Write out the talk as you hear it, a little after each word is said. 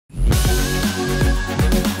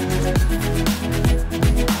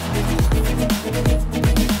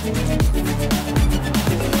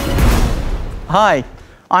Hi,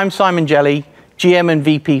 I'm Simon Jelly, GM and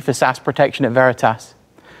VP for SaaS Protection at Veritas.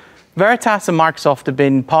 Veritas and Microsoft have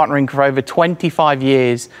been partnering for over 25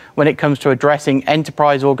 years when it comes to addressing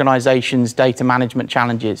enterprise organizations' data management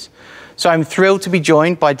challenges. So I'm thrilled to be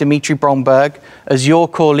joined by Dimitri Bromberg as your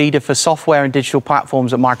core leader for software and digital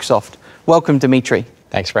platforms at Microsoft. Welcome, Dimitri.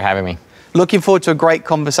 Thanks for having me. Looking forward to a great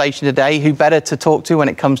conversation today. Who better to talk to when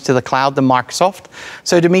it comes to the cloud than Microsoft?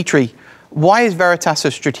 So Dimitri, why is Veritas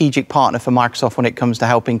a strategic partner for Microsoft when it comes to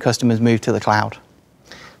helping customers move to the cloud?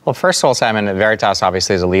 Well, first of all, Simon, Veritas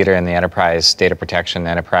obviously is a leader in the enterprise data protection,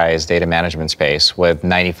 enterprise data management space, with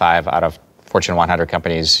 95 out of Fortune 100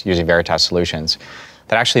 companies using Veritas solutions.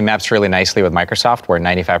 That actually maps really nicely with Microsoft, where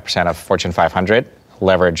 95% of Fortune 500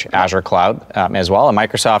 leverage Azure Cloud as well. And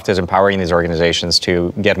Microsoft is empowering these organizations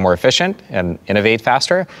to get more efficient and innovate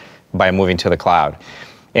faster by moving to the cloud.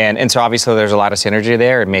 And so obviously there's a lot of synergy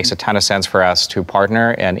there. It makes a ton of sense for us to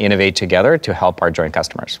partner and innovate together to help our joint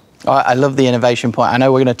customers. I love the innovation point. I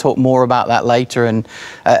know we're going to talk more about that later. And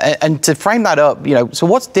to frame that up, so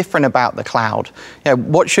what's different about the cloud?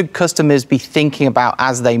 What should customers be thinking about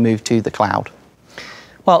as they move to the cloud?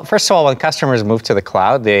 Well, first of all, when customers move to the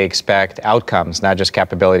cloud, they expect outcomes, not just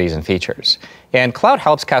capabilities and features. And cloud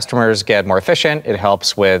helps customers get more efficient. It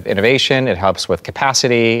helps with innovation. It helps with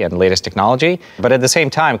capacity and latest technology. But at the same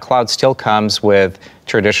time, cloud still comes with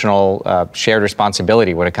traditional shared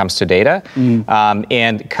responsibility when it comes to data,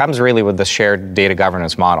 and comes really with the shared data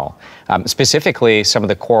governance model. Specifically, some of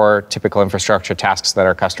the core typical infrastructure tasks that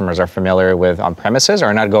our customers are familiar with on premises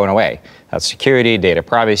are not going away. That's security, data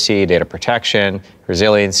privacy, data protection,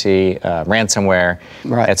 resiliency, ransomware,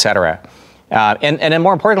 et cetera. And then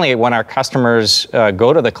more importantly, when our customers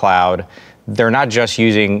go to the cloud, they're not just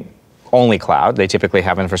using only cloud. They typically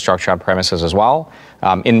have infrastructure on premises as well.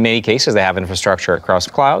 In many cases, they have infrastructure across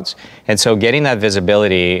clouds. And so getting that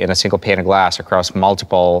visibility in a single pane of glass across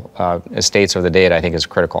multiple estates of the data, I think, is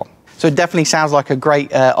critical. So it definitely sounds like a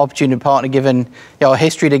great opportunity to partner, given our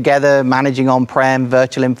history together, managing on-prem,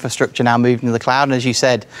 virtual infrastructure, now moving to the cloud. And as you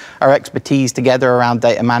said, our expertise together around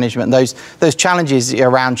data management, those challenges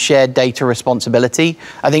around shared data responsibility,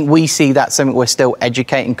 I think we see that's something we're still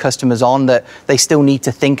educating customers on, that they still need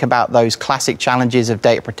to think about those classic challenges of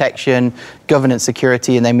data protection, governance,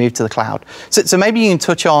 security, and they move to the cloud. So maybe you can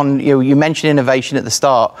touch on, you mentioned innovation at the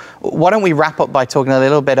start. Why don't we wrap up by talking a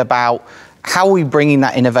little bit about how are we bringing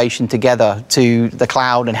that innovation together to the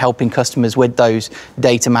cloud and helping customers with those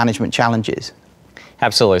data management challenges?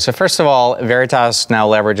 Absolutely. So first of all, Veritas now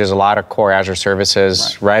leverages a lot of core Azure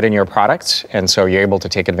services right in your products. And so you're able to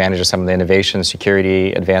take advantage of some of the innovation,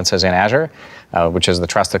 security advances in Azure, which is the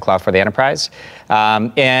trusted cloud for the enterprise.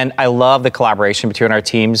 And I love the collaboration between our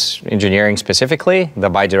teams, engineering specifically, the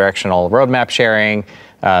bidirectional roadmap sharing,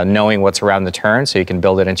 knowing what's around the turn so you can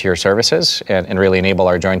build it into your services and really enable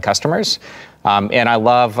our joint customers. And I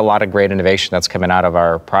love a lot of great innovation that's coming out of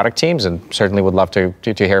our product teams, and certainly would love to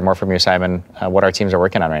hear more from you, Simon, what our teams are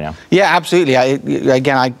working on right now. Yeah, absolutely. I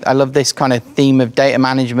love this kind of theme of data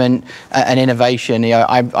management and innovation.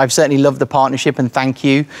 I've certainly loved the partnership, and thank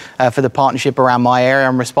you for the partnership around my area.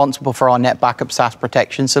 I'm responsible for our Net Backup SaaS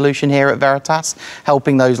protection solution here at Veritas,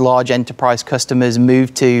 helping those large enterprise customers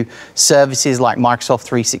move to services like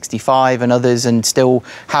Microsoft 365 and others and still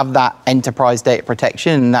have that enterprise data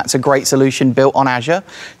protection. And that's a great solution built on Azure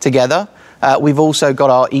together. We've also got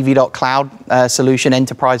our EV.Cloud solution,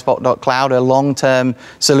 Enterprise Vault.Cloud, a long-term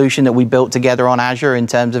solution that we built together on Azure in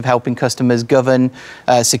terms of helping customers govern,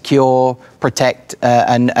 secure, protect,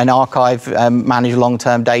 and archive, manage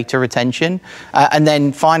long-term data retention. And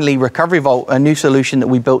then finally, Recovery Vault, a new solution that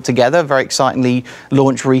we built together, very excitingly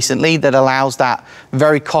launched recently, that allows that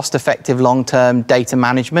very cost-effective long-term data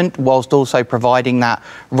management whilst also providing that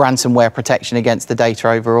ransomware protection against the data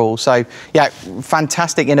overall. So yeah,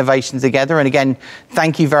 fantastic innovations together. And again,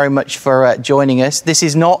 thank you very much for joining us. This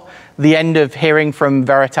is not the end of hearing from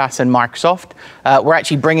Veritas and Microsoft. We're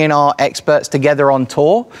actually bringing our experts together on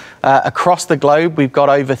tour across the globe. We've got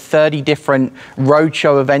over 30 different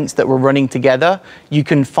roadshow events that we're running together. You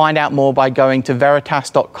can find out more by going to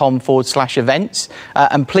veritas.com/events.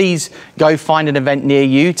 And please go find an event near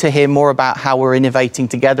you to hear more about how we're innovating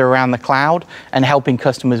together around the cloud and helping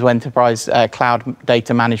customers with enterprise cloud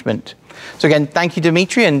data management. So again, thank you,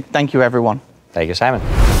 Dimitri, and thank you, everyone. Thank you, Simon.